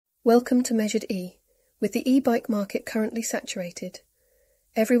Welcome to Measured E. With the e-bike market currently saturated,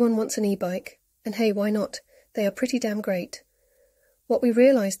 everyone wants an e-bike, and hey, why not? They are pretty damn great. What we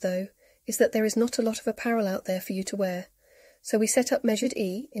realised, though, is that there is not a lot of apparel out there for you to wear, so we set up Measured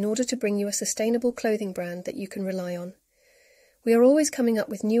E in order to bring you a sustainable clothing brand that you can rely on. We are always coming up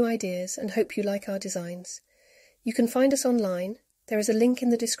with new ideas and hope you like our designs. You can find us online. There is a link in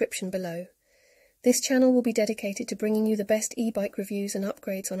the description below. This channel will be dedicated to bringing you the best e-bike reviews and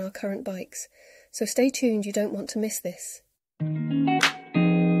upgrades on our current bikes, so stay tuned, you don't want to miss this.